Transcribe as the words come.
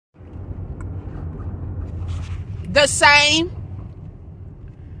The same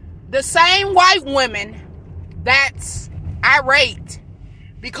white women that's irate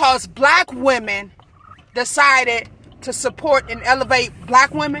because black women decided to support and elevate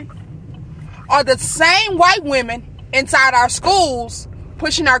black women are the same white women inside our schools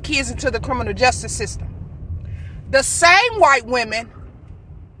pushing our kids into the criminal justice system. The same white women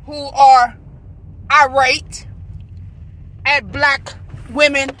who are irate at black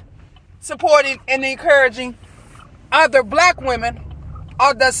women supporting and encouraging other black women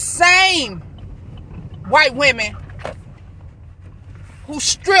are the same white women who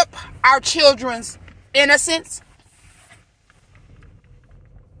strip our children's innocence.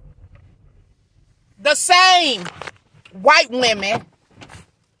 The same white women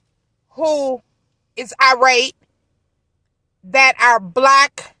who is irate that our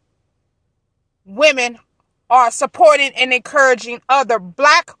black women are supporting and encouraging other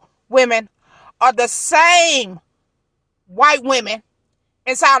black women are the same white women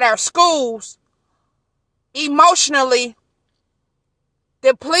inside our schools emotionally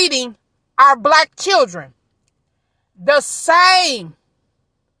depleting our black children. The same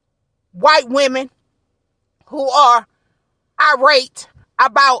white women who are irate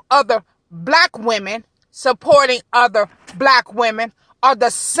about other black women supporting other black women are the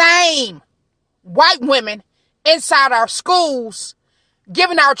same white women inside our schools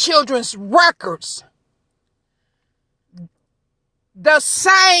giving our children's records. The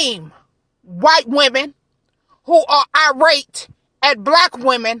same white women who are irate at black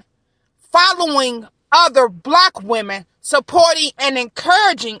women following other black women, supporting and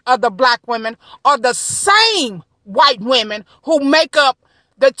encouraging other black women are the same white women who make up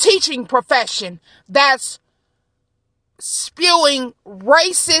the teaching profession that's spewing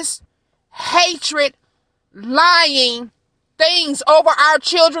racist, hatred, lying things over our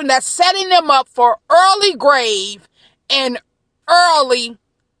children that's setting them up for early grave and early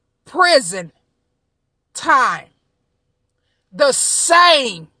prison time. The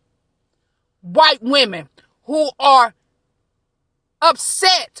same white women who are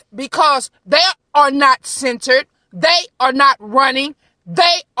upset because they are not centered, they are not running,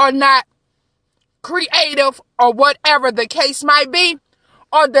 they are not creative or whatever the case might be,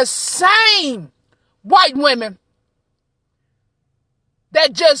 are the same white women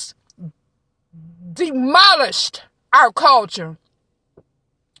that just demolished our culture,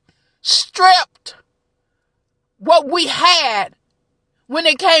 stripped what we had when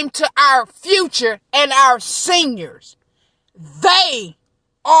it came to our future and our seniors. They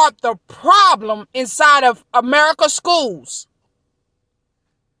are the problem inside of America's schools.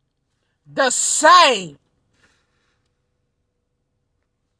 The same